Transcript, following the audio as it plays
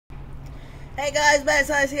Hey guys, Matt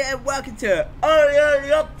here and welcome to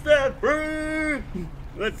Oxenfree!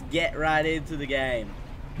 Let's get right into the game.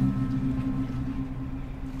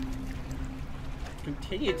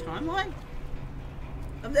 Continue timeline?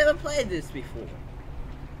 I've never played this before.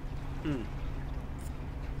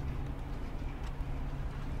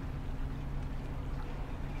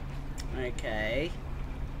 Okay.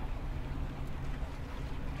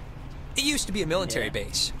 It used to be a military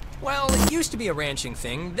base. Well, it used to be a ranching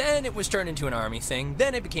thing, then it was turned into an army thing,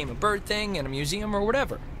 then it became a bird thing and a museum or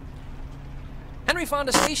whatever. Henry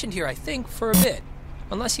Fonda stationed here, I think, for a bit.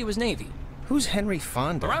 Unless he was Navy. Who's Henry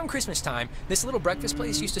Fonda? Around Christmas time, this little breakfast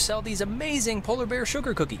place used to sell these amazing polar bear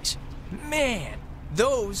sugar cookies. Man,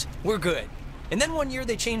 those were good. And then one year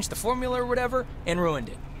they changed the formula or whatever and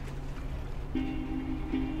ruined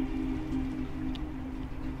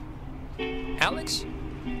it. Alex?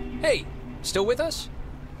 Hey, still with us?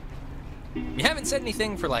 You haven't said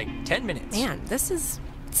anything for like 10 minutes. Man,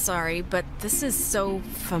 sorry, but this is so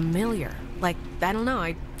familiar. Like, I don't know,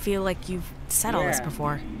 I feel like you've said all this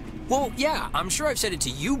before. Well, yeah, I'm sure I've said it to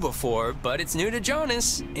you before, but it's new to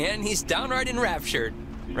Jonas, and he's downright enraptured,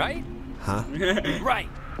 right? Huh? Right.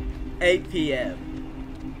 8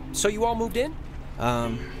 p.m. So you all moved in?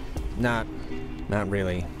 Not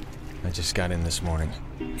really. I just got in this morning.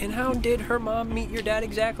 And how did her mom meet your dad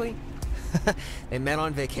exactly? They met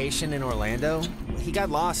on vacation in Orlando. He got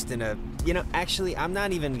lost in a... actually, I'm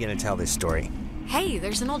not even gonna tell this story. Hey,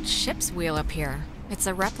 there's an old ship's wheel up here. It's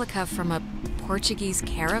a replica from a Portuguese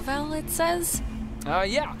caravel, it says?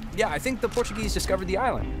 Yeah, I think the Portuguese discovered the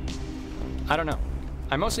island. I don't know.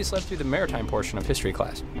 I mostly slept through the maritime portion of history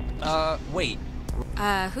class. Wait.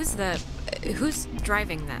 Who's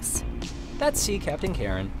driving this? That's Sea Captain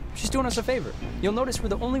Karen. She's doing us a favor. You'll notice we're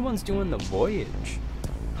the only ones doing the voyage.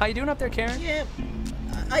 How you doing up there, Karen? Yeah,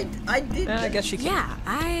 I did. I guess she can. Yeah,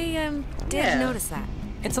 I did notice that.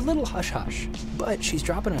 It's a little hush-hush, but she's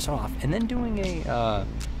dropping us off and then doing a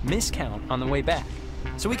miscount on the way back,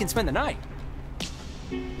 so we can spend the night.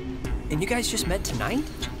 And you guys just met tonight?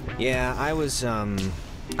 Yeah,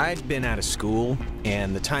 I'd been out of school,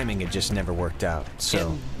 and the timing had just never worked out, so...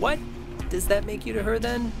 And what does that make you to her,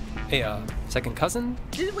 then? A, second cousin?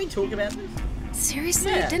 Didn't we talk about this? Seriously?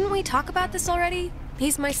 Yeah. Didn't we talk about this already?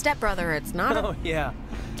 He's my stepbrother, it's not Oh, yeah.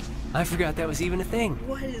 I forgot that was even a thing.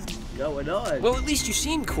 What is going on? Well, at least you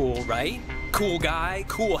seem cool, right? Cool guy,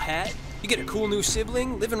 cool hat. You get a cool new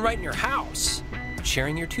sibling living right in your house.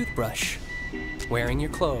 Sharing your toothbrush. Wearing your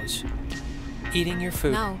clothes. Eating your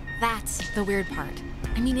food. No, that's the weird part.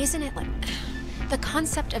 I mean, isn't it like... The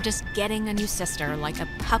concept of just getting a new sister like a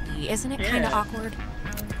puppy, isn't it kind of awkward?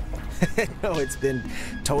 No, it's been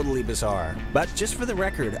totally bizarre. But just for the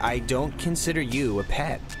record, I don't consider you a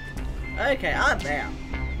pet. Okay, I'm down.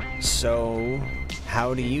 So,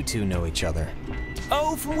 how do you two know each other?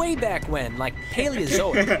 Oh, from way back when, like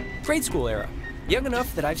Paleozoic. Grade school era. Young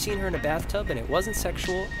enough that I've seen her in a bathtub and it wasn't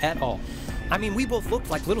sexual at all. I mean, we both looked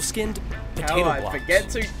like little skinned potato blocks. I forget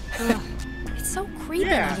to... It's so creepy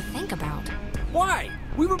now to think about. Why?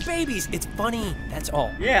 We were babies. It's funny. That's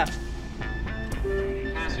all. Yeah.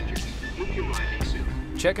 Passengers, will be arriving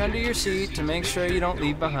soon. Check under your seat to make sure you don't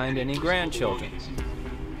leave behind any grandchildren.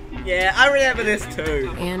 Yeah, I remember this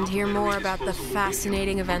too. And hear more about the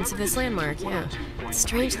fascinating events of this landmark, yeah. It's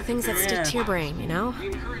strange the things that stick to your brain, you know?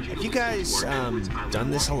 Have you guys,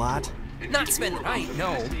 done this a lot? Not spend the night,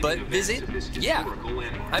 no, but visit? Yeah.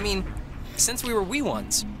 I mean, since we were wee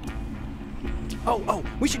ones. Oh,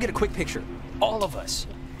 we should get a quick picture. All of us.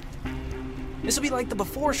 This will be like the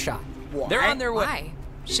before shot. What? They're on their way. Why?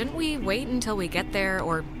 Shouldn't we wait until we get there,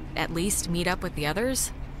 or at least meet up with the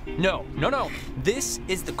others? No. This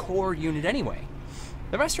is the core unit anyway.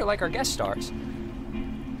 The rest are like our guest stars.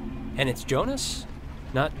 And it's Jonas,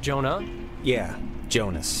 not Jonah. Yeah,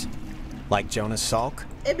 Jonas. Like Jonas Salk?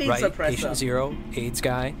 It means Right, oppressor. Patient Zero, AIDS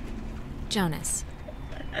guy. Jonas.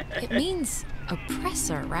 It means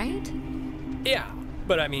oppressor, right? Yeah,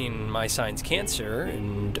 but I mean, my sign's cancer,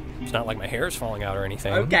 and it's not like my hair's falling out or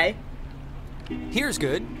anything. Okay. Here's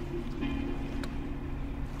good.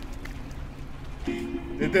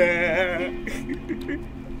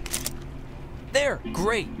 There,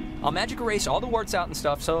 great. I'll magic erase all the warts out and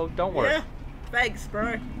stuff, so don't worry. Yeah. Thanks,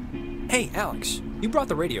 bro. Hey, Alex, you brought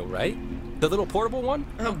the radio, right? The little portable one?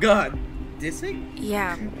 Oh god. Dissing?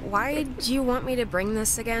 Yeah, why do you want me to bring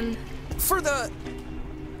this again? For the...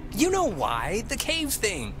 You know why, the cave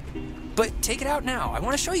thing. But take it out now, I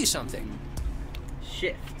want to show you something.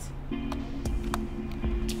 Shift.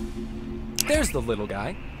 There's the little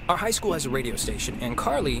guy. Our high school has a radio station, and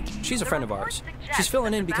Carly, she's a friend of ours. She's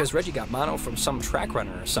filling in because Reggie got mono from some track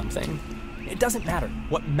runner or something. It doesn't matter.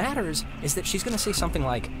 What matters is that she's gonna say something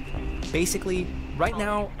like, basically, right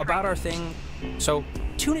now, about our thing, so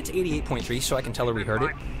tune it to 88.3 so I can tell her we heard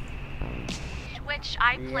it. Which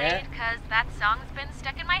I played because that song's been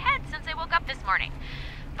stuck in my head since I woke up this morning.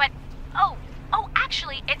 But,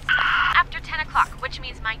 actually, it's after 10 o'clock, which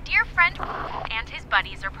means my dear friend and his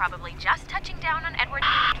buddies are probably just touching down on Edward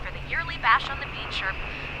Beach for the yearly bash on the beach, or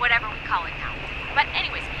whatever we call it now. But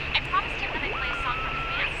anyways, I promised him that I'd play a song from his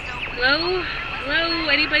band, so... Hello? Hello?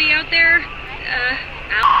 Anybody out there?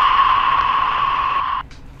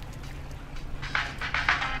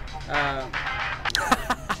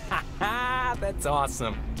 That's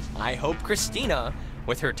awesome. I hope Christina,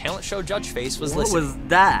 with her talent show judge face, was What listening. was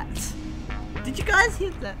that? Did you guys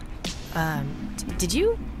hear that? Did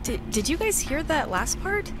you guys hear that last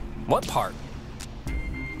part? What part?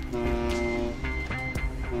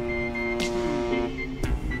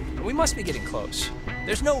 We must be getting close.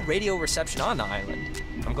 There's no radio reception on the island.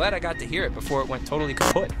 I'm glad I got to hear it before it went totally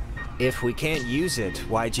kaput. If we can't use it,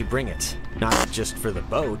 why'd you bring it? Not just for the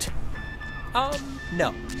boat.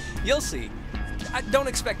 No. You'll see. I don't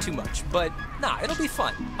expect too much, but nah, it'll be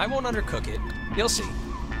fun. I won't undercook it. You'll see.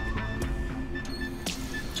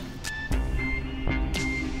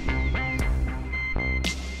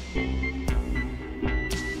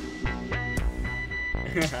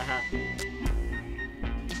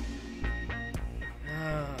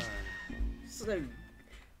 So,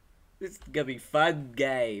 this is gonna be a fun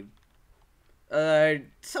game.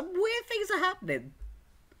 Some weird things are happening.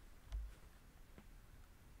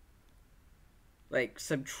 Like,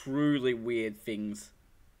 some truly weird things.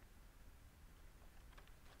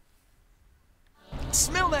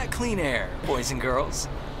 Smell that clean air, boys and girls.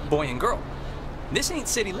 Boy and girl. This ain't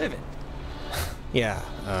city living. Yeah,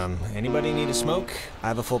 anybody need a smoke? I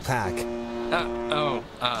have a full pack.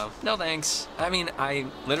 No thanks. I mean, I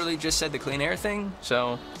literally just said the clean air thing,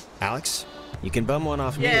 so... Alex, you can bum one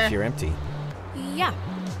off me Yeah. if you're empty. Yeah,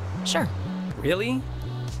 sure. Really?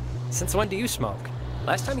 Since when do you smoke?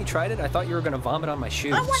 Last time you tried it, I thought you were gonna vomit on my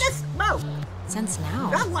shoes. I wanna smoke! Since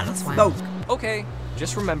now. I wanna That's why. smoke! Okay,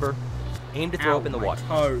 just remember, aim to throw up in the Ow, my water.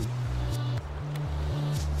 toe.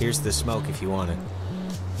 Here's the smoke if you want it.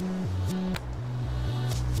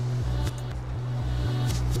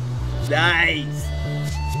 Nice!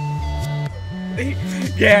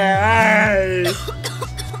 Yes!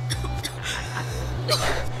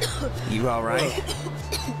 You alright?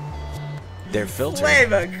 They're filtered.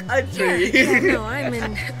 Flavor country! Yeah, no, I'm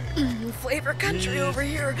in flavor country over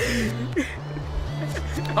here.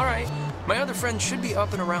 Alright, my other friend should be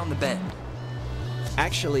up and around the bend.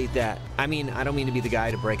 Actually, I don't mean to be the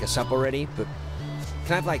guy to break us up already, but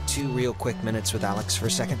can I have like 2 real quick minutes with Alex for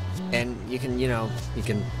a second? And you can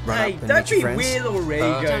run Hey, up and don't meet your be friends. weird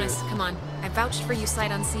already, Jonas, come on. I vouched for you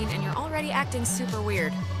sight unseen, and you're already acting super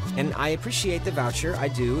weird. And I appreciate the voucher, I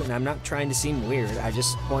do, and I'm not trying to seem weird. I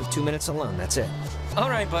just want 2 minutes alone, that's it.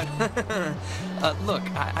 Alright, bud. Look,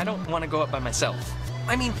 I don't want to go up by myself.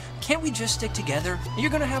 I mean, can't we just stick together? You're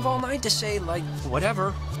gonna have all night to say, like,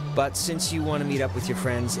 whatever. But since you want to meet up with your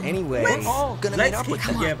friends anyway... We're all gonna meet let's up with get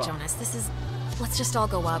them. Come on, together. Jonas, let's just all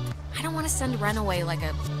go up. I don't want to send Ren away like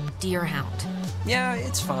a deer hound. Yeah,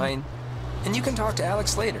 it's fine. And you can talk to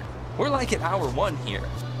Alex later. We're like at hour 1 here.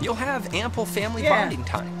 You'll have ample family Yeah. bonding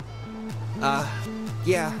time.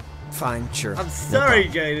 Yeah, fine, sure. I'm No sorry,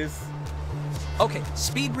 problem. Gators. Okay,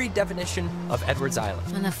 speed read definition of Edwards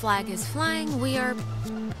Island. When the flag is flying, we are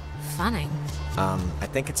funning. I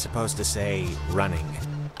think it's supposed to say running.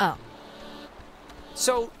 Oh.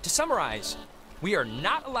 So, to summarize, we are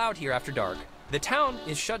not allowed here after dark. The town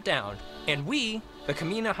is shut down, and we, the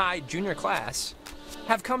Kamina High junior class,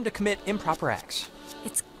 have come to commit improper acts.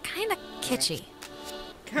 It's kind of kitschy.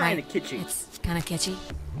 Kinda Right? kitschy. It's kind of kitschy.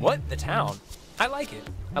 What? The town? I like it.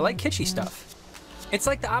 I like kitschy stuff. It's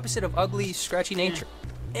like the opposite of ugly, scratchy nature.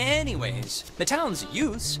 Anyways, the town's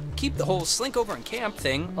youths keep the whole slink over and camp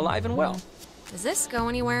thing alive and well. Does this go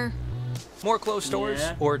anywhere? More closed stores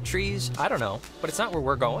Yeah. or trees, I don't know, but it's not where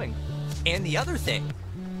we're going. And the other thing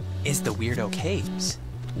is the weirdo caves.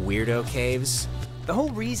 Weirdo caves? The whole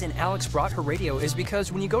reason Alex brought her radio is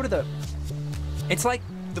because when you go to the... It's like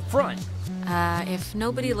the front. If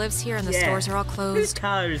nobody lives here and the Yeah. stores are all closed, Whose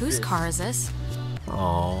car is whose this? car is this?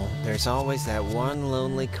 Oh, there's always that one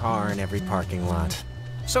lonely car in every parking lot.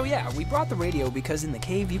 So yeah, we brought the radio because in the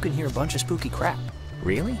cave you can hear a bunch of spooky crap.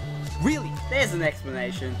 Really? Really? There's an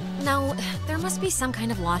explanation. No, there must be some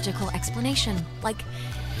kind of logical explanation. Like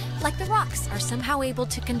the rocks are somehow able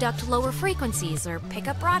to conduct lower frequencies or pick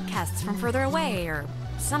up broadcasts from further away or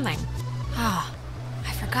something. Ah,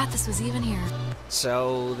 I forgot this was even here.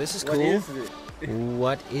 So, this is What cool. is it?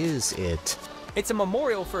 What is it? It's a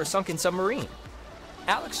memorial for a sunken submarine.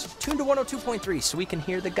 Alex, tune to 102.3 so we can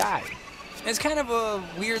hear the guy. It's kind of a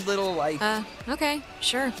weird little, like... Okay,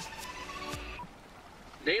 sure.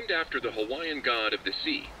 Named after the Hawaiian god of the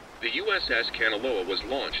sea, the USS Kanaloa was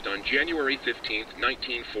launched on January 15,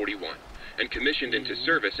 1941, and commissioned into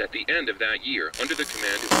service at the end of that year under the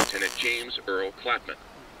command of Lieutenant James Earl Clapman.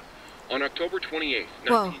 On October 28,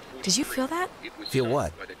 Whoa, did you feel that? it was Feel sunk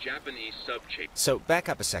what? by the Japanese sub-chase. So, back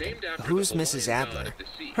up a second. Named after Who's the Mrs. Hawaiian god Adler? of the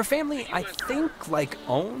sea, Her family, the I US think, like,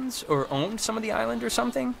 owns or owned some of the island or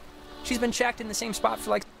something. She's been shacked in the same spot for,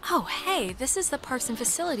 like... Oh, hey, this is the Parks and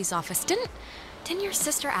Facilities office. Didn't your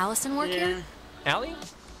sister Allison work here? Allie?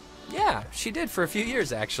 Yeah, she did for a few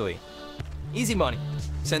years, actually. Easy money,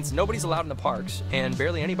 since nobody's allowed in the parks, and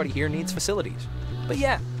barely anybody here needs facilities. But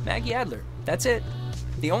yeah, Maggie Adler, that's it.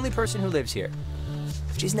 The only person who lives here.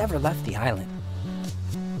 She's never left the island.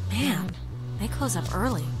 Man, they close up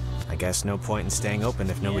early. I guess no point in staying open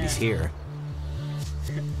if nobody's here.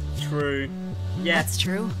 True. Yeah. That's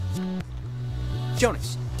true.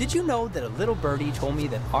 Jonas, did you know that a little birdie told me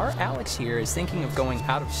that our Alex here is thinking of going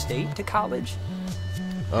out of state to college?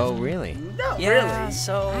 Oh, really? Not Yeah, really.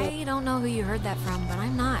 so... I don't know who you heard that from, but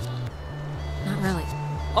I'm not. Not really.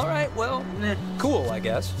 All right, well, Nah. cool, I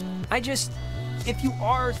guess. If you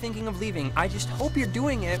are thinking of leaving, I just hope you're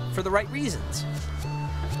doing it for the right reasons.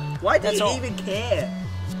 Why do That's you all. even care?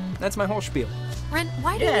 That's my whole spiel. Ren,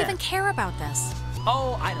 why do you Yeah. even care about this?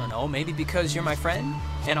 Oh, I don't know, maybe because you're my friend,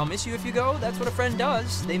 and I'll miss you if you go. That's what a friend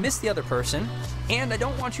does. They miss the other person, and I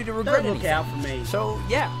don't want you to regret Don't look anything. out for me. So,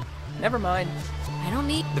 yeah, never mind. I don't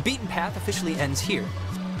need... The beaten path officially ends here.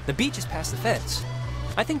 The beach is past the fence.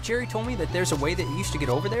 I think Jerry told me that there's a way that you used to get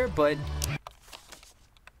over there, but...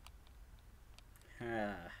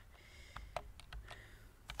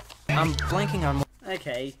 I'm blanking on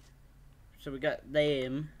Okay. So we got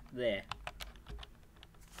them there.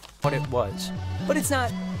 what it was. But it's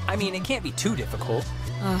not... I mean, it can't be too difficult.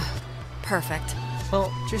 Perfect.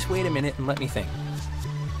 Well, just wait a minute and let me think.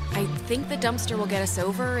 I think the dumpster will get us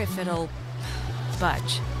over if it'll...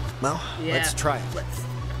 budge. Well, Yeah. let's try it.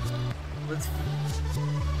 Let's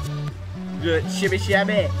good shimmy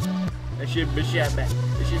shabby. A shimmy shabby.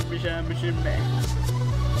 A shimmy shabby shimmy.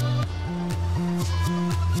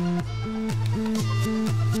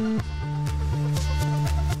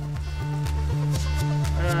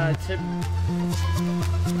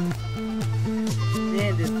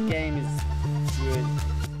 Man, this game is good.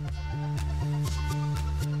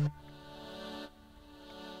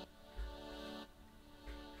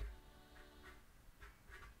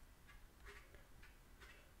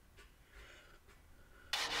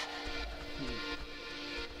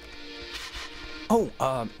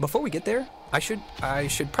 Oh, before we get there, I should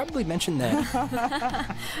probably mention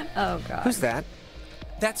that Oh, God. Who's that?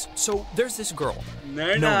 there's this girl.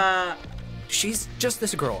 No. She's just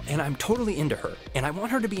this girl, and I'm totally into her, and I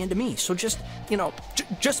want her to be into me. So just,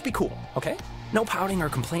 just be cool, okay? No pouting or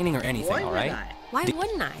complaining or anything, Why all would right? I? Why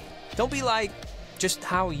wouldn't I? Don't be like just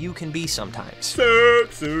how you can be sometimes.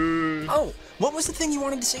 Sexy. Oh, what was the thing you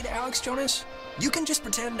wanted to say to Alex, Jonas? You can just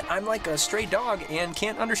pretend I'm like a stray dog and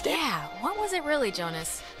can't understand. Yeah, what was it really,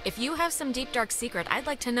 Jonas? If you have some deep dark secret, I'd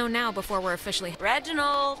like to know now before we're officially...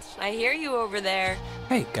 Reginald, I hear you over there.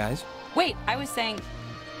 Hey, guys. Wait, I was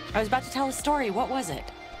about to tell a story. What was it?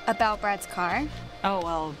 About Brad's car? Oh,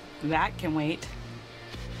 well, that can wait.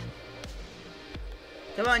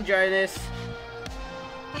 Come on, Jonas.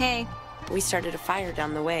 Hey, We started a fire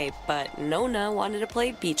down the way, but Nona wanted to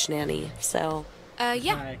play beach nanny, so...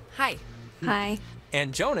 Yeah. Hi. hi.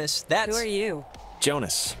 And Jonas, that's... Who are you?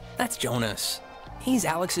 Jonas. That's Jonas. He's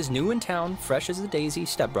Alex's new in town, fresh as a daisy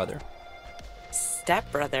stepbrother.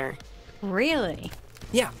 Stepbrother. Really?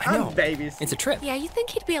 Yeah, I know. babies. It's a trip. Yeah, you'd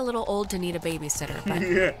think he'd be a little old to need a babysitter, but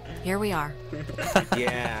here we are.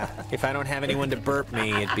 Yeah, if I don't have anyone to burp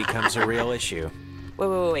me, it becomes a real issue.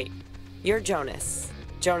 Wait. You're Jonas.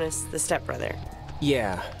 Jonas, the stepbrother.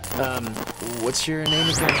 Yeah, what's your name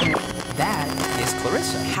again? That is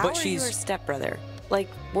Clarissa. How but are she's... you her stepbrother? Like,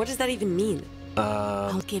 what does that even mean?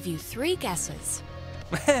 I'll give you 3 guesses.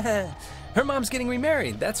 Her mom's getting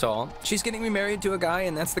remarried, that's all. She's getting remarried to a guy,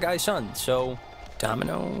 and that's the guy's son. So,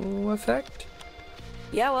 domino effect?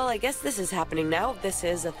 Yeah, well, I guess this is happening now. This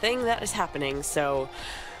is a thing that is happening, so...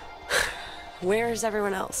 Where's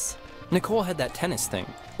everyone else? Nicole had that tennis thing.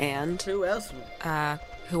 And? Who else?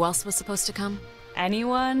 Who else was supposed to come?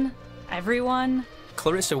 Anyone? Everyone?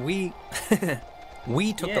 Clarissa, we took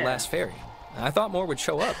the Yeah. last ferry. I thought more would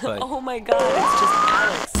show up, but... Oh my god, it's just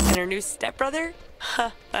Alex and her new stepbrother?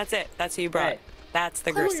 Huh, that's it. That's who you brought. Hey. That's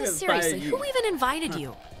the group. Clarissa, Who seriously, invited who you? even invited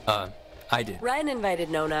you? I did. Ren invited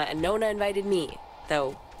Nona, and Nona invited me.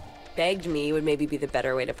 Though, begged me would maybe be the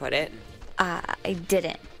better way to put it. I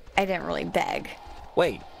didn't. I didn't really beg.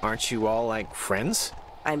 Wait, aren't you all, like, friends?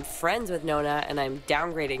 I'm friends with Nona, and I'm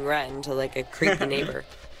downgrading Ren to, like, a creepy neighbor.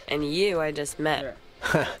 And you, I just met.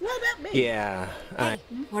 What about me? Yeah, Hey,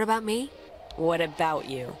 what about me? What about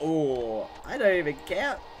you? Oh, I don't even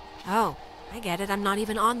count. Oh, I get it. I'm not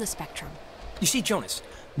even on the spectrum. You see, Jonas,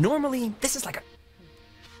 normally this is like a...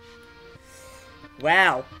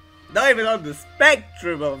 Wow. Not even on the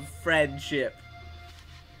spectrum of friendship.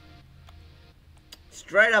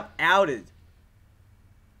 Straight up outed.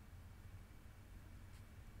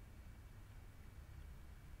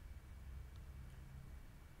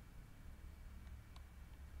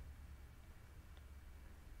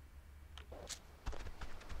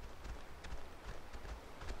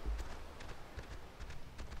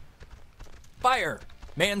 Fire!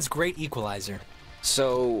 Man's great equalizer.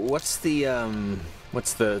 So, what's the,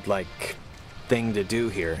 like, thing to do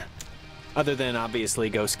here? Other than obviously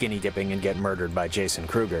go skinny dipping and get murdered by Jason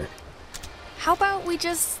Kruger. How about we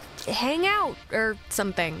just hang out or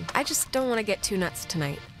something? I just don't want to get too nuts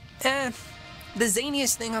tonight. The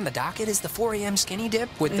zaniest thing on the docket is the 4 a.m. skinny dip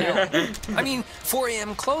with the... I mean, 4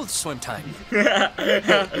 a.m. clothes swim time.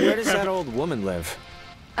 Where does that old woman live?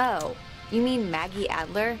 Oh, you mean Maggie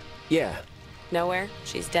Adler? Yeah. Nowhere.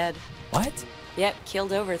 She's dead. What? Yep,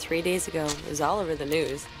 keeled over 3 days ago. It was all over the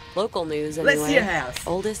news. Local news, anyway. Let's see your house.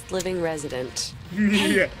 Oldest living resident.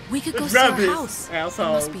 Hey, we could go see her Rubbish house. It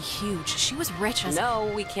household. must be huge. She was rich as... No,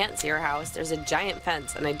 we can't see her house. There's a giant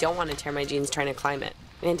fence, and I don't want to tear my jeans trying to climb it.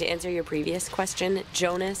 And to answer your previous question,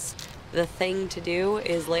 Jonas, the thing to do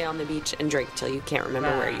is lay on the beach and drink till you can't remember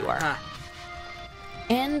where you are.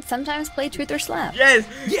 And sometimes play truth or slap. Yes!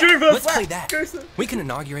 Yeah, Truth or let's slap. play that. We can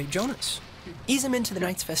inaugurate Jonas. Ease him into the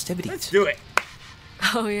night's festivities. Let's do it.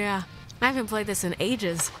 Oh, yeah. I haven't played this in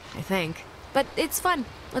ages, I think. But it's fun.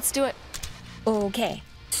 Let's do it. Okay,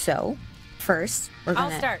 so first we're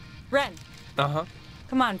gonna... I'll start. Ren, Uh-huh.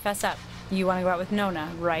 come on, fess up. You want to go out with Nona,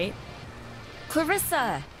 right?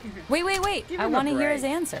 Clarissa! Wait. Give I him a want to hear break. his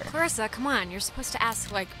answer. Clarissa, come on. You're supposed to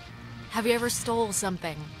ask, like, have you ever stole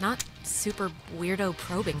something? Not super weirdo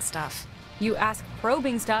probing stuff. You ask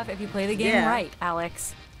probing stuff if you play the game Yeah. right,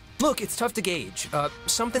 Alex. Look, it's tough to gauge.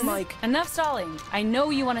 Something like... Enough stalling. I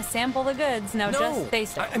know you want to sample the goods. Now just stay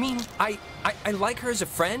still. I mean, I like her as a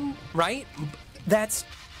friend, right?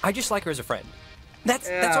 I just like her as a friend. That's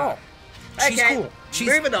all. She's Okay, cool. She's...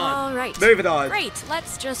 moving on. All right. Moving on. Great.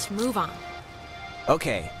 Let's just move on.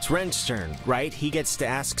 Okay, it's Ren's turn, right? He gets to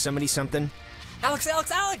ask somebody something? Alex!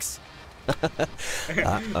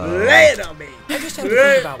 Lay it on me. I just have to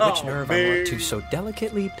think about which Oh, nerve I man. want to so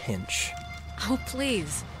delicately pinch. Oh,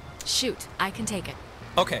 please. Shoot. I can take it.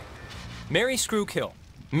 Okay. Marry, screw, kill.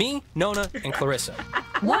 Me, Nona, and Clarissa.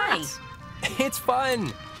 Why? It's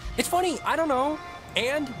fun. It's funny. I don't know.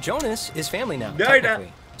 And Jonas is family now, Nona.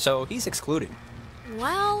 technically. So he's excluded.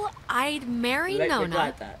 Well, I'd marry Like- Nona.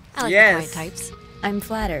 like that. I like Yes. the quiet types. I'm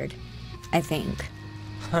flattered, I think.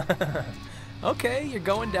 Okay, you're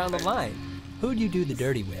going down the line. Who'd you do the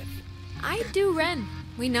dirty with? I'd do Ren.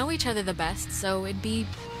 We know each other the best, so it'd be,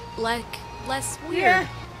 like, less weird. Yeah.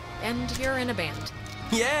 And you're in a band.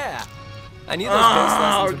 Yeah! I knew those bass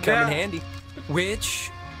lessons would come in no. handy.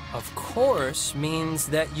 Which, of course, means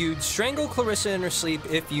that you'd strangle Clarissa in her sleep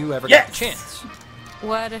if you ever got the Yes! chance.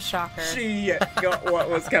 What a shocker. She got what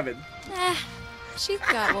was coming. She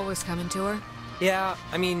got what was coming to her. Yeah,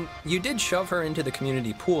 I mean, you did shove her into the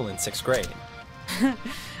community pool in 6th grade.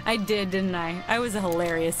 I did, didn't I? I was a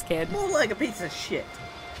hilarious kid. More like a piece of shit.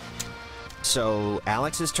 So,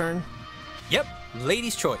 Alex's turn? Yep,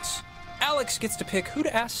 ladies' choice. Alex gets to pick who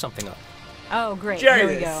to ask something of. Oh, great. Here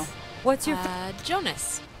we Jonas. go. What's your...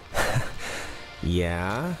 Jonas.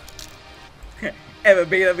 Yeah? Ever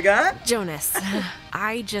been a guy? Jonas.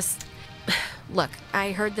 I just... Look,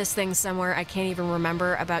 I heard this thing somewhere I can't even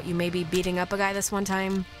remember about you maybe beating up a guy this one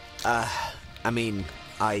time. I mean,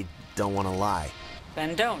 I don't want to lie.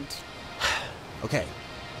 Then don't. Okay.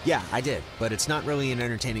 Yeah, I did, but it's not really an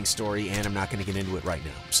entertaining story, and I'm not going to get into it right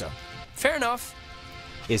now, so. Fair enough.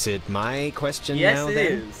 Is it my question Yes, now, it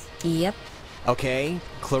then? is. Yep. Okay,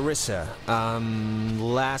 Clarissa,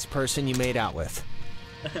 last person you made out with.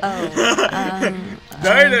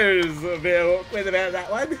 Nona's a bit awkward about that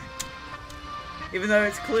one. Even though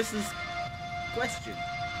it's Clarissa's question.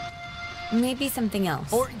 Maybe something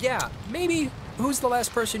else. Or, yeah, maybe who's the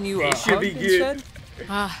last person you It should hugged be good. instead?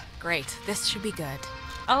 Ah, great. This should be good.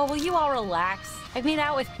 Oh, will you all relax? I've made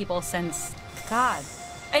out with people since... God,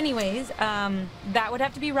 Anyways, that would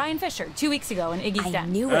have to be Ryan Fisher, 2 weeks ago in Iggy's I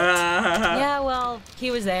den. knew it. Yeah, well,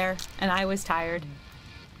 he was there, and I was tired.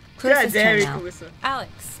 Clarissa's turn now. Clarissa.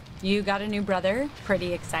 Alex, you got a new brother.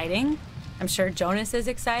 Pretty exciting. I'm sure Jonas is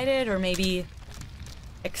excited, or maybe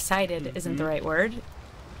excited isn't the right word.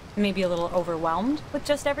 Maybe a little overwhelmed with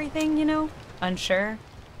just everything, you know? Unsure.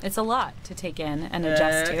 It's a lot to take in and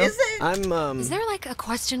adjust to. Is it? Is there like a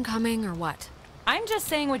question coming or what? I'm just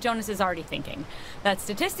saying what Jonas is already thinking. That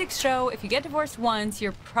statistics show if you get divorced once,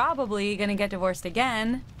 you're probably gonna get divorced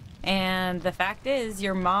again. And the fact is,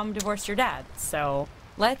 your mom divorced your dad. So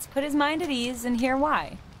let's put his mind at ease and hear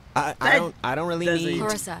why. I don't really need...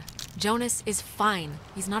 Clarissa, Jonas is fine.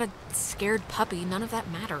 He's not a scared puppy. None of that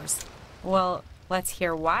matters. Well, let's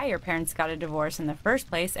hear why your parents got a divorce in the first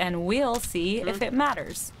place, and we'll see if it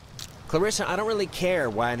matters. Clarissa, I don't really care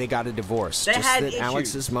why they got a divorce. They just had that issues.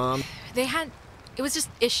 Alex's mom... It was just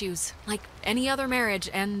issues, like any other marriage,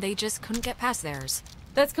 and they just couldn't get past theirs.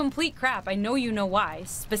 That's complete crap. I know you know why.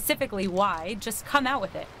 Specifically why. Just come out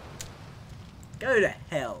with it. Go to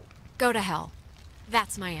hell. Go to hell.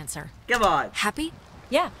 That's my answer. Come on. Happy?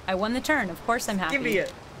 Yeah, I won the turn. Of course I'm happy. Give me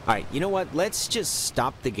it. Alright, you know what? Let's just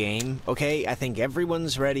stop the game, okay? I think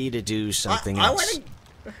everyone's ready to do something else.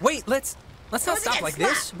 Wait, let's not stop like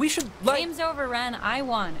this. We should, like... Game's over, Ren. I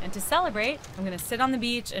won. And to celebrate, I'm gonna sit on the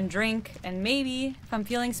beach and drink, and maybe, if I'm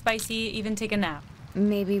feeling spicy, even take a nap.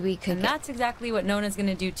 Maybe we could And that's exactly what Nona's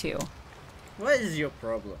gonna do too. What is your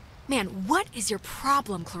problem? Man, what is your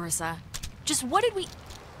problem, Clarissa? Just what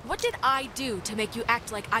did I do to make you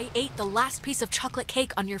act like I ate the last piece of chocolate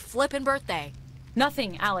cake on your flippin' birthday?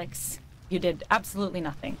 Nothing, Alex. You did absolutely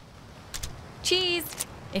nothing. cheese.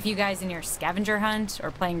 If you guys in your scavenger hunt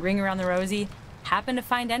or playing Ring Around the Rosie happen to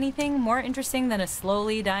find anything more interesting than a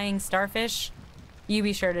slowly dying starfish, you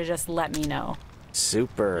be sure to just let me know.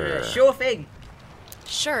 Super. Yeah, sure thing.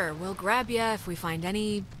 Sure, we'll grab ya if we find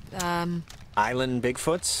any, Island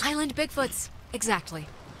Bigfoots? Island Bigfoots. Exactly.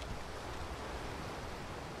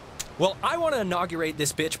 Well, I want to inaugurate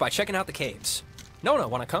this bitch by checking out the caves. Nona,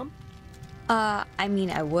 want to come? I mean,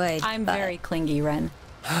 I would. I'm but... very clingy, Ren.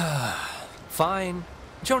 Fine.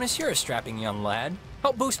 Jonas, you're a strapping young lad.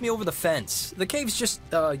 Help boost me over the fence. The cave's just,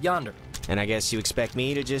 yonder. And I guess you expect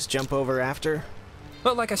me to just jump over after?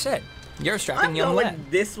 But like I said, you're a strapping I'm young going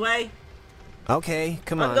lad. this way. Okay,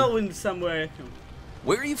 come I'm on. going somewhere.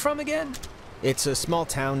 Where are you from again? It's a small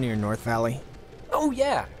town near North Valley. Oh,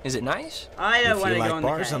 yeah. Is it nice? I don't If want you to go like in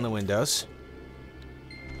bars the on the windows.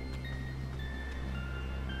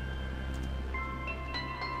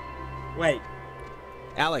 Wait.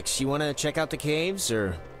 Alex, you want to check out the caves,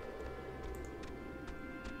 or...?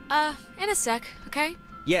 In a sec, okay?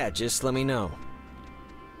 Yeah, just let me know.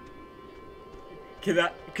 Could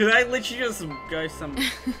I literally just go some...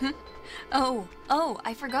 Oh,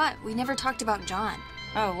 I forgot. We never talked about John.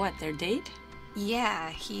 Oh, what, their date?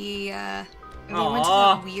 Yeah, we went to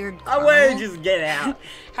Aw, the weird I want to carnival. just get out.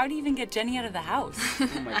 How'd he even get Jenny out of the house? Oh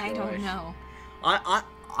my I don't gosh. know.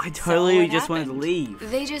 I totally what just wanted to happened? leave.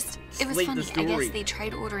 They just, it was Sleep funny. the I story. guess they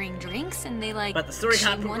tried ordering drinks and they like. But the story she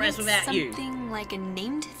can't progress wanted without you. something like a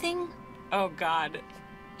named thing. Oh, God.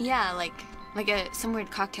 Yeah, like some weird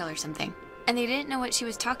cocktail or something. And they didn't know what she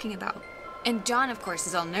was talking about. And John, of course,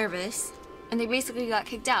 is all nervous. And they basically got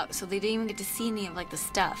kicked out, so they didn't even get to see any of like the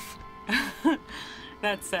stuff.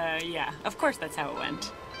 That's, yeah. Of course that's how it went.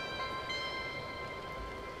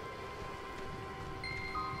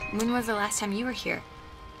 When was the last time you were here?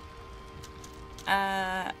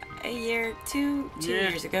 A year, two Yeah.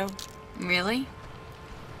 years ago. Really?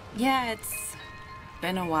 Yeah, it's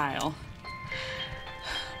been a while.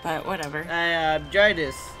 But whatever.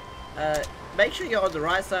 Jonas, make sure you're on the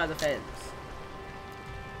right side of the fence.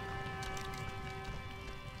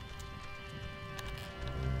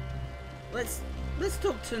 Let's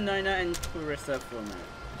talk to Nona and Clarissa for a minute.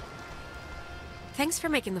 Thanks for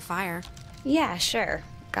making the fire. Yeah, sure.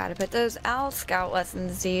 Gotta put those Owl Scout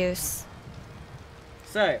lessons to use.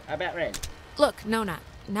 So, about Ren. Look, Nona,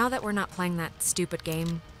 now that we're not playing that stupid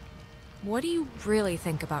game, what do you really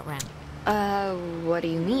think about Ren? What do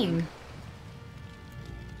you mean?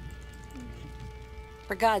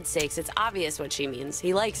 For God's sakes, it's obvious what she means.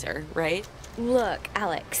 He likes her, right? Look,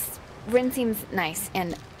 Alex, Ren seems nice,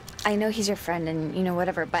 and I know he's your friend and, you know,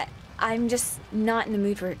 whatever, but I'm just not in the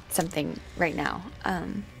mood for something right now.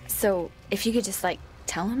 So if you could just, like,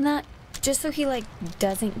 tell him that, just so he, like,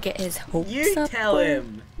 doesn't get his hopes You up tell or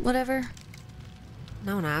him. whatever.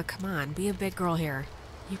 Nona, come on, be a big girl here.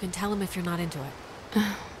 You can tell him if you're not into it.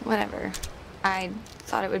 Whatever. I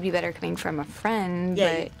thought it would be better coming from a friend,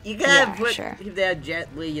 Yeah, but you gotta yeah, put sure. him down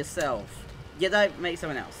gently yourself. You don't make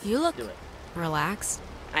someone else You look do it. relaxed.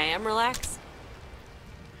 I am relaxed.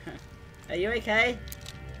 Are you okay?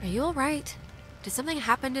 Are you alright? Did something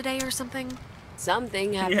happen today or something?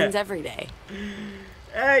 Something happens every day.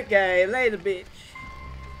 Okay, later, bitch.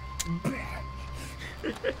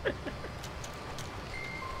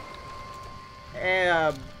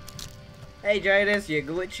 Hey, hey, Jonas, you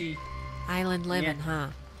glitchy. Island living, Yeah.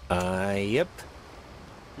 huh? Yep.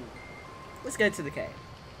 Let's go to the cave.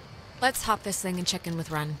 Let's hop this thing and check in with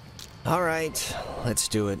Ren. All right, let's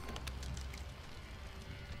do it.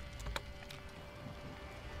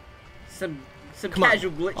 Some Come on,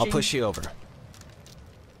 casual glitching. I'll push you over.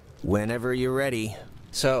 Whenever you're ready.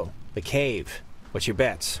 So, the cave. What's your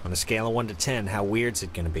bets? On a scale of 1 to 10, how weird's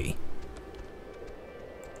it gonna be?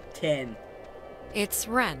 10. It's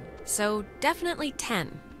Ren, so definitely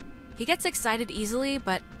 10. He gets excited easily,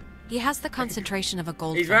 but he has the concentration of a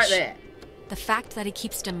goldfish. He's right there. The fact that he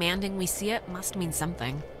keeps demanding we see it must mean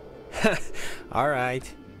something. All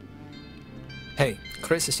right. Hey,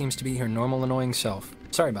 Clarissa seems to be her normal annoying self.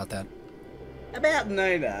 Sorry about that. About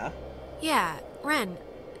Nona. Yeah, Ren,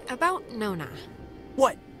 about Nona.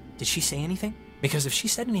 What? Did she say anything? Because if she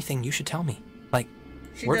said anything, you should tell me. Like,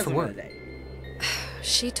 She word doesn't for want word. to date.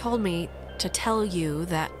 She told me to tell you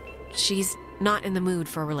that she's not in the mood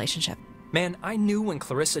for a relationship. Man, I knew when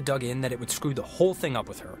Clarissa dug in that it would screw the whole thing up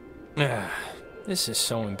with her. This is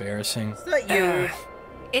so embarrassing. It's not you.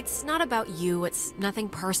 It's not about you, it's nothing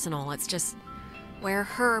personal, it's just where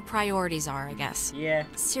her priorities are, I guess. Yeah.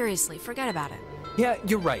 Seriously, forget about it. Yeah,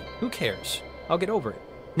 you're right. Who cares? I'll get over it.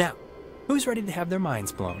 Now, who's ready to have their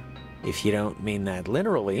minds blown? If you don't mean that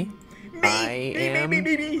literally, I am...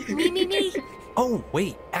 Me. Oh,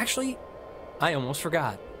 wait. Actually, I almost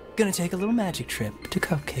forgot. Gonna take a little magic trip to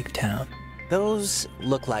Cupcake Town. Those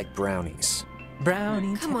look like brownies.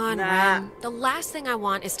 Brownie. Come on, Nah. Ren. The last thing I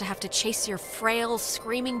want is to have to chase your frail,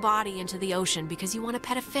 screaming body into the ocean because you want to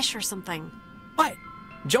pet a fish or something. What?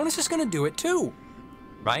 Jonas is gonna do it too.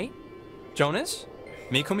 Right? Jonas?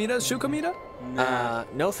 Mi comida, su comida?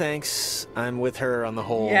 No thanks. I'm with her on the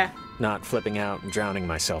whole Yeah. not flipping out and drowning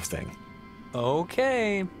myself thing.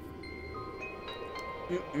 Okay.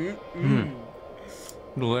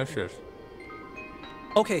 Delicious.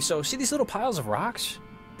 Okay, so see these little piles of rocks?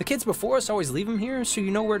 The kids before us always leave them here so you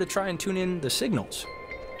know where to try and tune in the signals.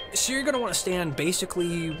 So you're gonna want to stand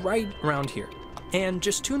basically right around here. And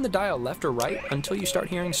just tune the dial left or right until you start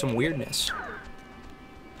hearing some weirdness.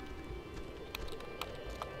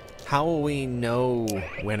 How will we know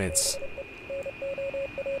when it's...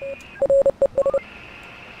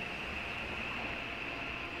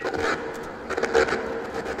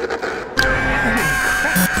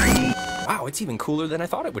 Wow, it's even cooler than I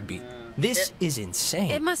thought it would be. This is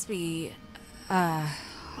insane. It must be,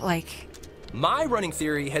 like... My running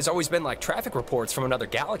theory has always been like traffic reports from another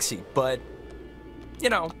galaxy, but, you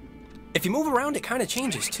know, if you move around, it kind of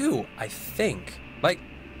changes too, I think. Like,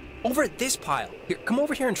 over at this pile. Here, come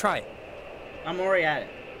over here and try it. I'm already at it.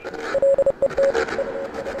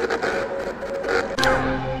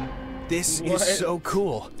 This What? is so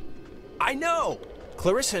cool. I know!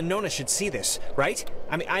 Clarissa and Nona should see this, right?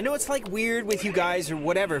 I mean, I know it's like weird with you guys or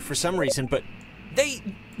whatever for some reason, but...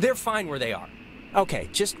 They're fine where they are. Okay,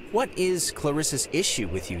 just what is Clarissa's issue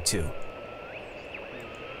with you two?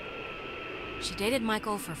 She dated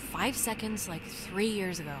Michael for 5 seconds like 3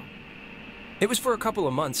 years ago. It was for a couple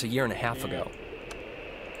of months, a year and a half ago.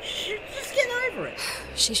 Just get over it.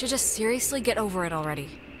 She should just seriously get over it already.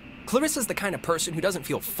 Clarissa's the kind of person who doesn't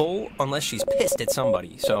feel full unless she's pissed at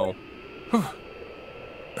somebody, so...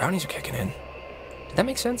 Brownies are kicking in. Did that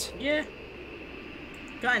make sense? Yeah.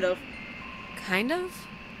 Kind of. Kind of?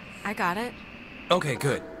 I got it. Okay,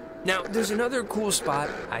 good. Now, there's another cool spot,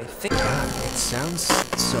 I think... It sounds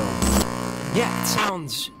so... Yeah, it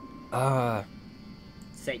sounds...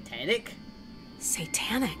 Satanic?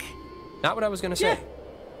 Satanic. Not what I was gonna say.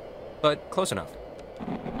 But close enough.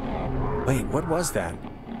 Wait, what was that?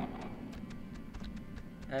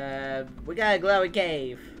 We got a glowing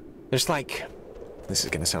cave. There's like... This is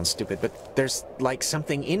gonna sound stupid, but there's like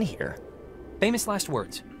something in here. Famous last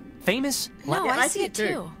words. Famous... No, Yeah, I I see see it it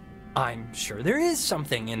too. too. I'm sure there is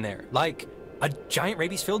something in there, like a giant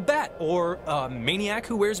rabies-filled bat, or a maniac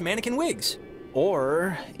who wears mannequin wigs.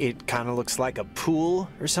 Or it kind of looks like a pool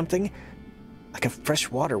or something. Like a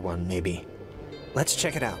freshwater one, maybe. Let's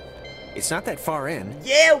check it out. It's not that far in.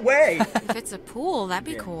 Yeah, way! If it's a pool, that'd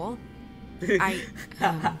be cool. I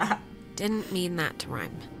didn't mean that to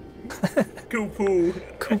rhyme. Cool pool.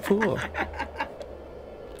 Cool pool.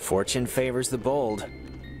 Fortune favors the bold.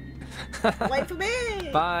 Wait for me!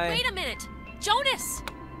 Bye. Wait a minute! Jonas!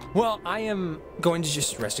 Well, I am going to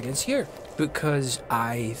just rest against here, because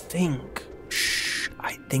I think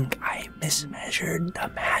I think I mismeasured the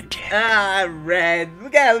magic. Ah, Red, we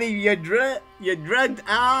gotta leave your drugged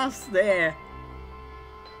ass there.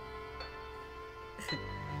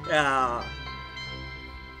 Ah.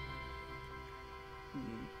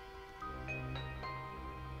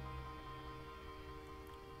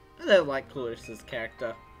 I don't like Clarissa's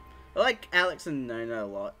character. I like Alex and Nona a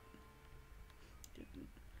lot.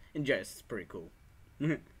 And Jess is pretty cool.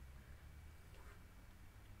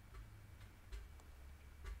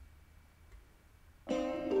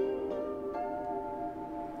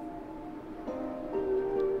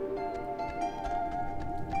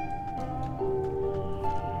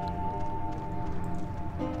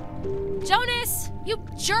 Jonas! You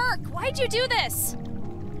jerk! Why'd you do this?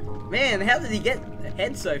 Man, how did he get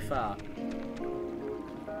ahead so far?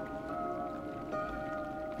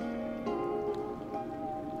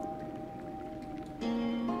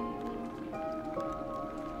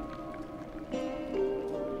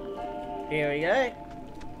 Here we go.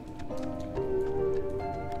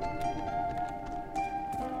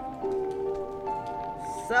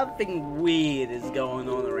 Something weird is going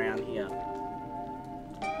on around here.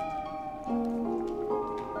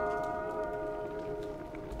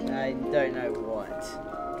 I don't know what.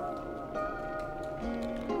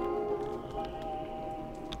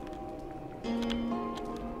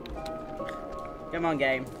 Come on,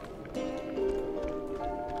 game.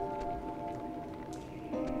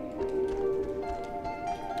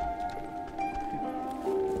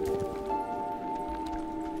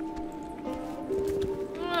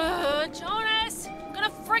 Jonas! I'm gonna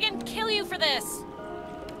friggin' kill you for this!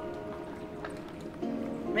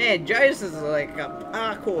 Man, Jonas is like a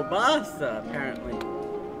parkour master, apparently.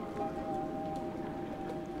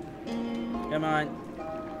 Come on.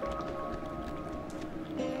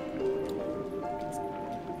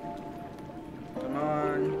 Come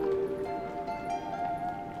on.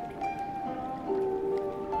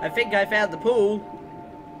 I think I found the pool.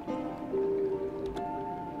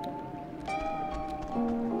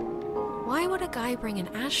 Why would a guy bring an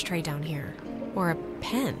ashtray down here? Or a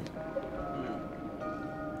pen?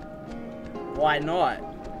 Why not?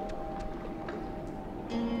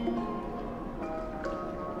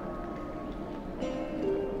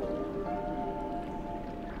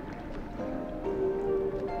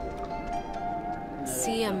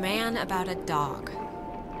 See a man about a dog.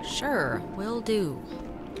 Sure, will do.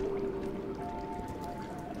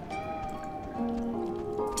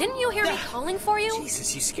 Didn't you hear me calling for you?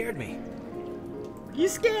 Jesus, you scared me. You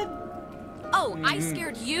scared? Oh, I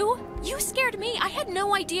scared you? You scared me. I had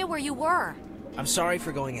no idea where you were. I'm sorry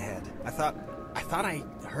for going ahead. I thought I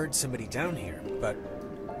heard somebody down here, but,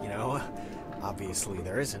 you know, obviously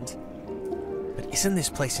there isn't. But isn't this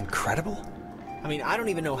place incredible? I mean, I don't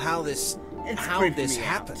even know how this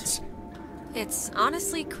happens. It's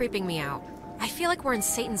honestly creeping me out. I feel like we're in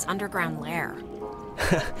Satan's underground lair.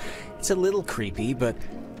 It's a little creepy, but,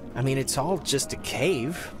 I mean, it's all just a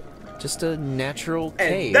cave. Just a natural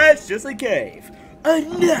cave. And that's just a cave. A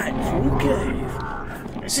natural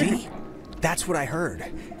cave. See? That's what I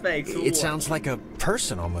heard. Thanks. It sounds like a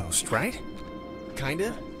person almost, right?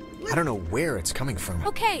 Kinda? I don't know where it's coming from.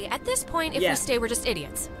 Okay, at this point, if we stay, we're just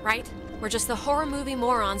idiots, right? We're just the horror movie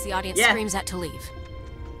morons the audience screams at to leave.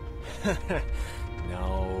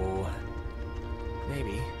 No.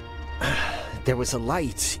 Maybe. There was a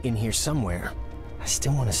light in here somewhere. I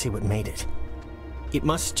still want to see what made it. It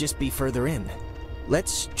must just be further in.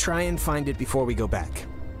 Let's try and find it before we go back.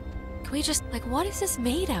 Can we just, like, what is this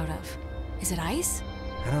made out of? Is it ice?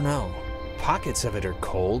 I don't know. Pockets of it are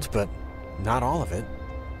cold, but not all of it.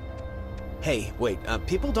 Hey, wait,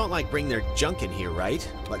 people don't, like, bring their junk in here, right?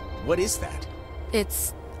 Like, what is that?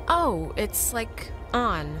 It's like,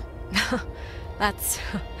 on. That's...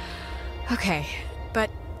 Okay, but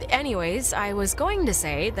anyways, I was going to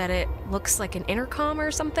say that it looks like an intercom or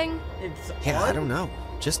something. Yeah, I don't know.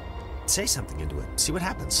 Just say something into it. See what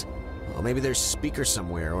happens. Well, maybe there's speakers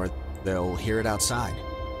somewhere, or they'll hear it outside.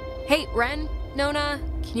 Hey, Ren, Nona,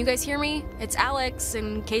 can you guys hear me? It's Alex,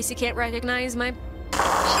 in case you can't recognize my...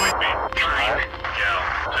 Sleepy. Time.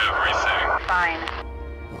 Gal. Everything. Fine.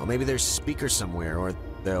 Well, maybe there's speakers somewhere, or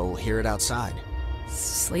they'll hear it outside.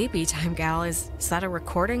 Sleepy time, gal. Is that a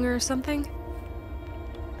recording or something?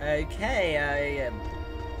 Okay,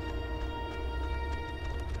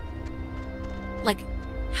 Like,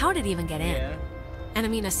 how did it even get in? Yeah. And I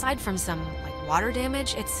mean, aside from some, like, water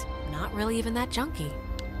damage, it's not really even that junky.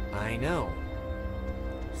 I know.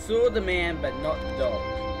 Saw the man, but not the dog.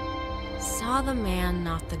 Saw the man,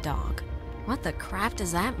 not the dog. What the crap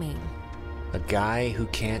does that mean? A guy who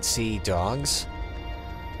can't see dogs?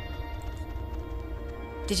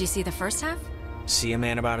 Did you see the first half? See a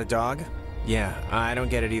man about a dog? Yeah, I don't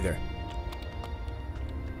get it either.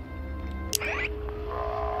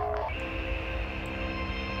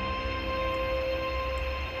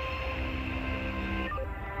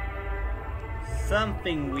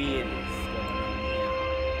 Something weird is going on here.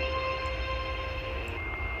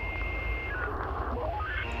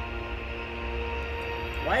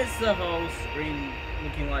 Why is the whole screen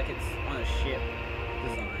looking like it's on a ship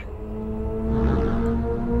design?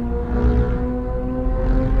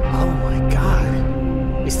 Oh my god.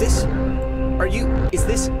 Is this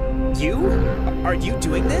you? Are you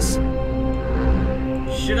doing this?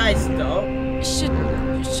 Should I stop?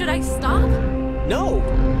 Should I stop? No!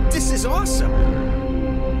 This is awesome!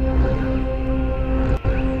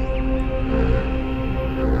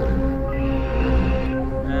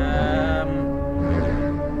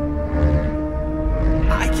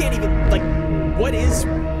 I can't even, like,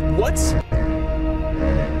 what's...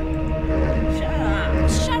 Shut up!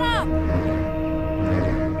 Shut up!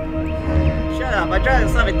 Shut up, I'm trying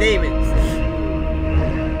to summon demons!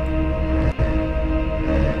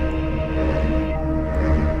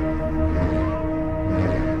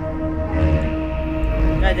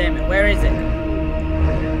 God damn it, where is it?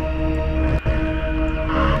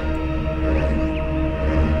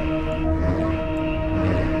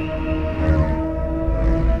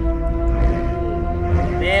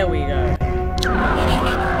 There we go.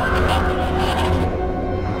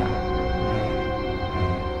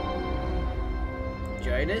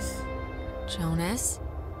 Jonas? Jonas?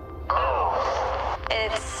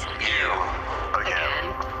 It's You. Again.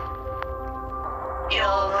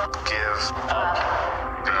 you'll Give up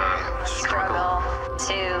the struggle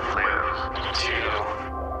to live to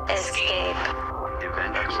escape.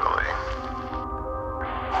 eventually.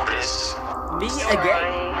 This Me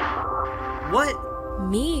again? What?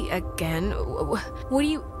 Me again? What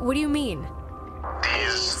do you mean?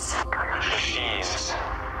 these machines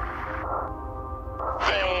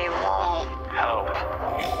They won't, help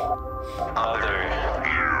other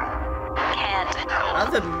can't,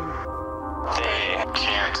 Other... they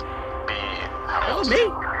can't be Oh, helped. me?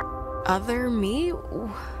 Other me?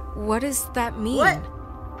 What does that mean? What?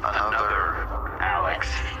 Another Alex.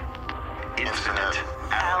 Infinite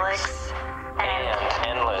Alex, and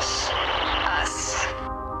endless. us.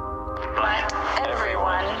 But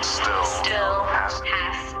everyone Still has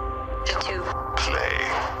to play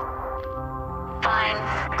find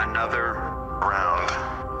another round.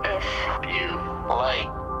 if You like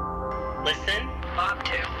listen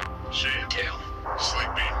to. shade two.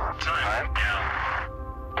 Sleeping time now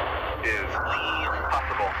is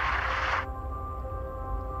possible.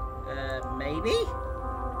 Maybe?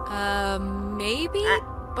 Maybe?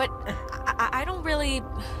 But I don't really...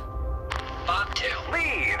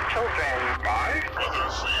 Leave children. Bye.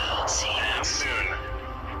 See you soon.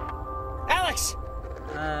 Alex!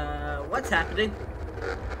 What's happening?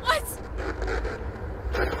 What?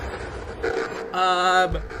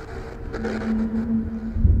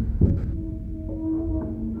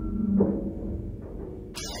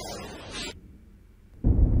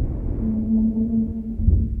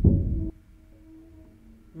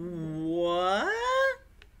 What?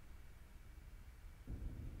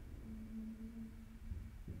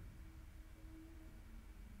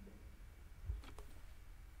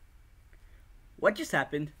 What just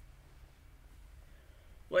happened?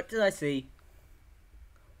 What did I see?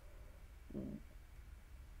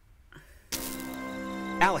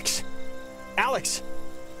 Alex! Alex!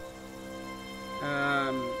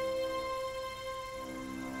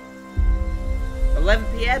 11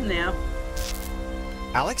 p.m. now.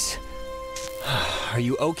 Alex? Are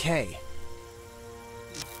you okay?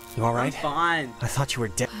 You alright? I'm fine. I thought you were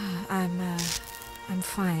dead. I'm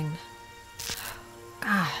fine.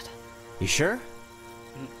 God. You sure?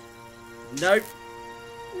 Nope.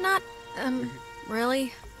 Not,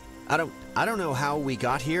 really? I don't know how we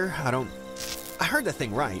got here. I heard the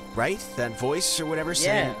thing right? That voice or whatever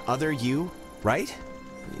saying Yeah. other you, right?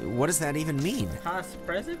 What does that even mean? Past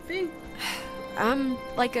present thing?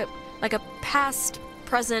 Like a past,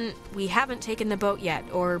 present, we haven't taken the boat yet,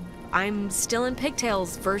 or I'm still in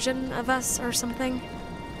pigtails version of us or something.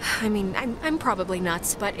 I mean, I'm probably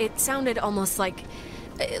nuts, but it sounded almost like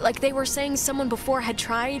they were saying someone before had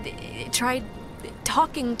tried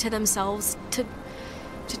talking to themselves to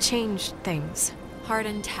change things.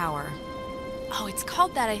 Hardened Tower. Oh, it's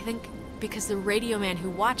called that, I think, because the radio man who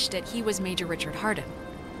watched it, he was Major Richard Harden.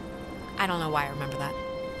 I don't know why I remember that.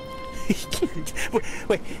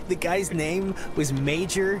 Wait, the guy's name was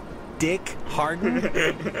Major Dick Harden?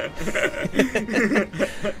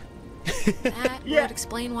 That Yeah. would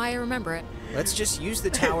explain why I remember it. Let's just use the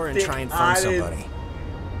tower and Think try and find honest. somebody.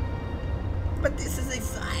 But this is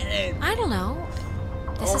exciting. I don't know.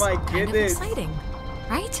 This Oh is my kind goodness. of exciting,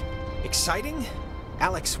 right? Exciting?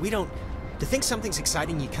 Alex, we don't... To think something's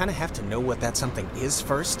exciting, you kind of have to know what that something is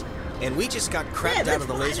first. And we just got crapped out of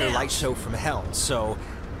the laser light show from hell, so...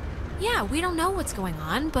 Yeah, we don't know what's going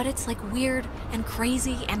on, but it's like weird and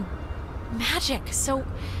crazy and magic. So,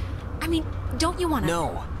 I mean, don't you want to...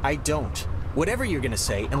 No, I don't. Whatever you're gonna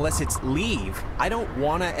say, unless it's leave, I don't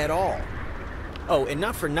wanna at all. Oh, and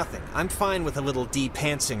not for nothing. I'm fine with a little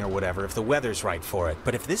de-pantsing or whatever if the weather's right for it.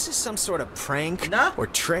 But if this is some sort of prank or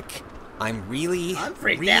trick, I'm really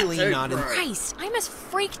freaked out too, not in... Christ, I'm as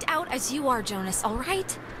freaked out as you are, Jonas, all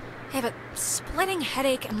right? I have a splitting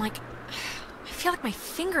headache and, like, I feel like my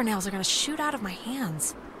fingernails are gonna shoot out of my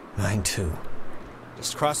hands. Mine too.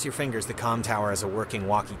 Just cross your fingers the comm tower has a working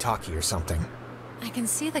walkie-talkie or something. I can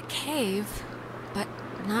see the cave, but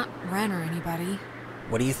not Ren or anybody.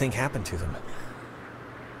 What do you think happened to them?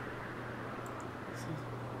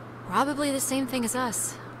 Probably the same thing as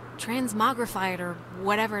us. Transmogrified or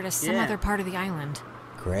whatever to some Yeah. other part of the island.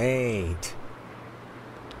 Great.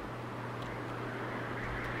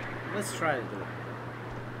 Let's try to do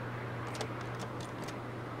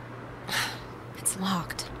it. It's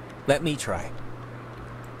locked. Let me try.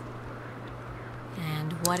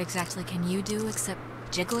 And what exactly can you do except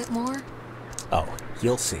jiggle it more? Oh,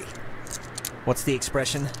 you'll see. What's the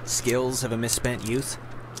expression? Skills of a misspent youth?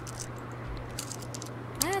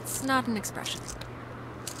 That's not an expression.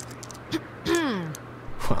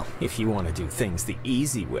 Well, if you want to do things the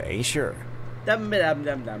easy way, sure. Dum dum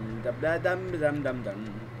dum dum dum dum dum dum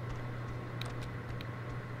dum.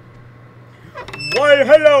 Why,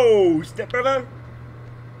 hello, stepbrother.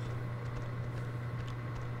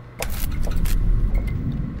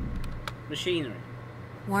 Machinery.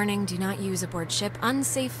 Warning, do not use aboard ship.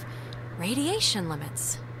 Unsafe radiation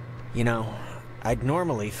limits. You know, I'd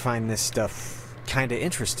normally find this stuff kinda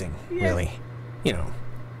interesting, really. You know,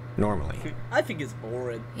 normally. I think it's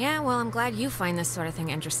boring. Yeah, well, I'm glad you find this sort of thing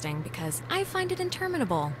interesting, because I find it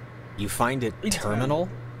interminable. You find it terminal?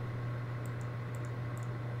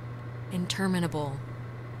 Interminable.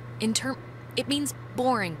 It means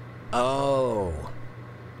boring. Oh.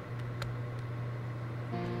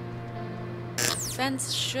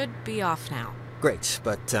 Fence should be off now. Great,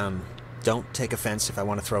 but, don't take offense if I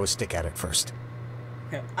want to throw a stick at it first.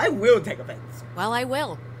 I will take offense. Well, I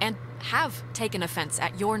will, and have taken offense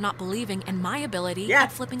at your not believing in my ability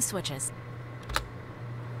at flipping switches.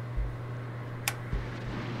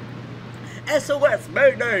 SOS,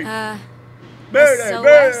 mayday! SOS,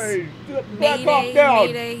 mayday! Back off Mayday, down!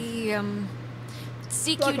 Mayday,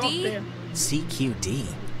 CQD?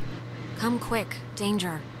 CQD? Come quick,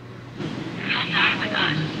 danger.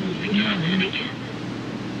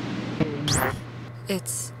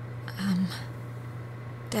 It's,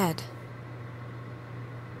 dead.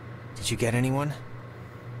 Did you get anyone?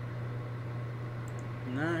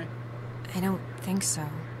 No. I don't think so.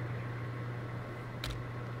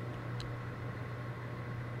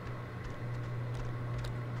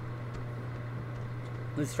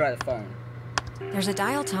 Let's try the phone. There's a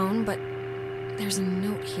dial tone, but there's a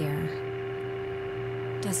note here.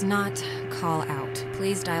 Does not call out.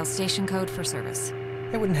 Please dial station code for service.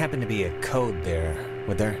 There wouldn't happen to be a code there,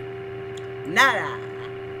 would there? Nada.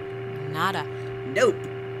 Nada. Nope.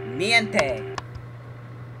 Niente.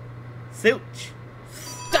 Such.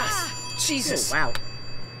 Jesus! Oh,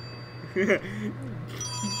 wow.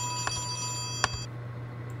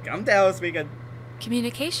 Come down, speaking.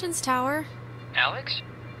 Communications tower. Alex?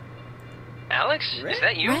 Alex? Is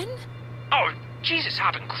that you? Ren? Oh, Jesus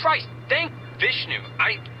hopping Christ! Thank Vishnu.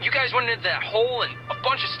 You guys went into that hole and a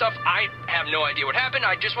bunch of stuff. I have no idea what happened.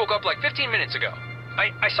 I just woke up like 15 minutes ago.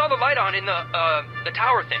 I saw the light on in the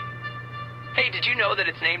tower thing. Hey, did you know that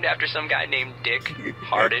it's named after some guy named Dick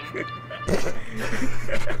Harden?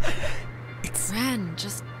 Ren,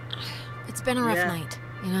 it's been a rough night,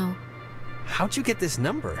 you know? How'd you get this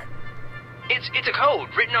number? It's a code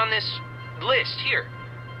written on this list here.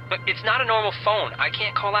 But it's not a normal phone. I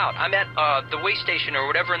can't call out. I'm at the way station or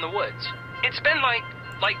whatever in the woods. It's been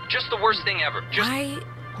like just the worst thing ever.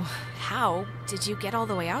 How did you get all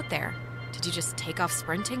the way out there? Did you just take off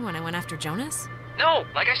sprinting when I went after Jonas? No,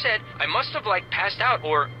 like I said, I must have passed out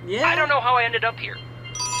or I don't know how I ended up here.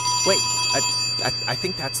 Wait, I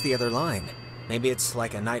think that's the other line. Maybe it's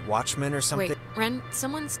like a night watchman or something? Wait, Ren,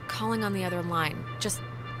 someone's calling on the other line. Just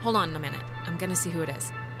hold on a minute. I'm gonna see who it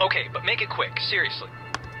is. Okay, but make it quick, seriously.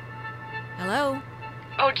 Hello?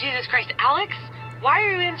 Oh, Jesus Christ, Alex? Why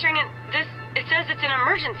are you answering it? It says it's an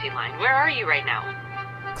emergency line. Where are you right now?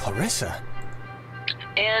 Clarissa?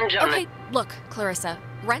 And Jonah. Okay, look, Clarissa.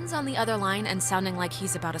 Ren's on the other line and sounding like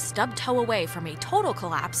he's about a stub toe away from a total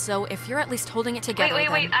collapse, so if you're at least holding it together,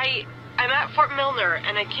 Wait. I'm at Fort Milner,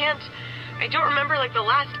 and I don't remember, like, the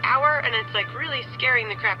last hour, and it's, like, really scaring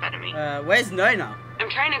the crap out of me. Where's Nona? I'm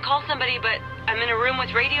trying to call somebody, but I'm in a room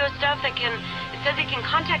with radio stuff it says it can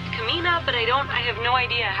contact Kamina, but I have no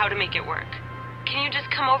idea how to make it work. Can you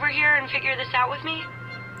just come over here and figure this out with me?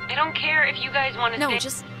 I don't care if you guys want to stay. No,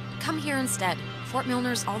 just come here instead. Fort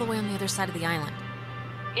Milner's all the way on the other side of the island.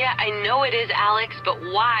 Yeah, I know it is, Alex, but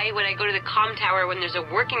why would I go to the comm tower when there's a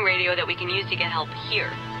working radio that we can use to get help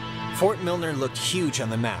here? Fort Milner looked huge on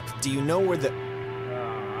the map. Do you know where the...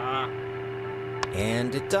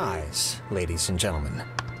 And it dies, ladies and gentlemen.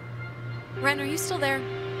 Ren, are you still there?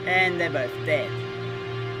 And they're both dead.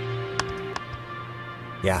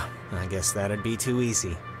 Yeah, I guess that'd be too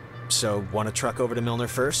easy. So, want to truck over to Milner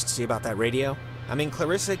first, see about that radio? I mean,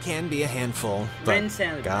 Clarissa can be a handful, but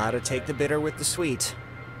gotta take the bitter with the sweet.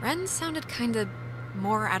 Ren sounded kinda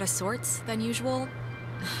more out of sorts than usual.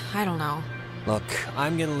 I don't know. Look,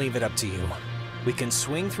 I'm gonna leave it up to you. We can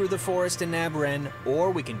swing through the forest and nab Ren, or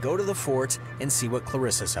we can go to the fort and see what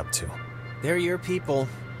Clarissa's up to. They're your people.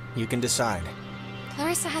 You can decide.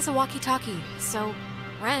 Clarissa has a walkie-talkie, so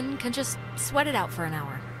Ren can just sweat it out for an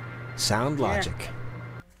hour. Sound logic.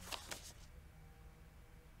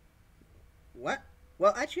 What?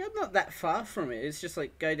 Well, actually, I'm not that far from it. It's just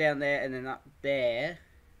like go down there and then up there.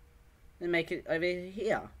 And make it over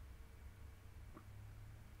here.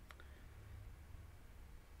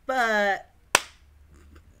 But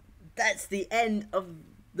that's the end of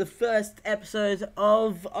the first episode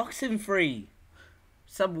of Oxenfree.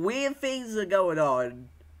 Some weird things are going on.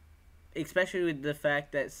 Especially with the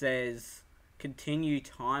fact that it says continue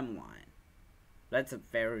timeline. That's a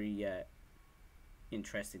very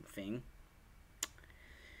interesting thing.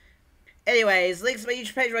 Anyways, links to my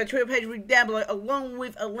YouTube page, my Twitter page will be down below, along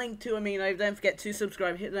with a link to Amino. Don't forget to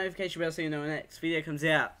subscribe, hit the notification bell so you know when the next video comes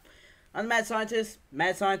out. I'm the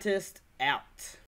Mad Scientist, out.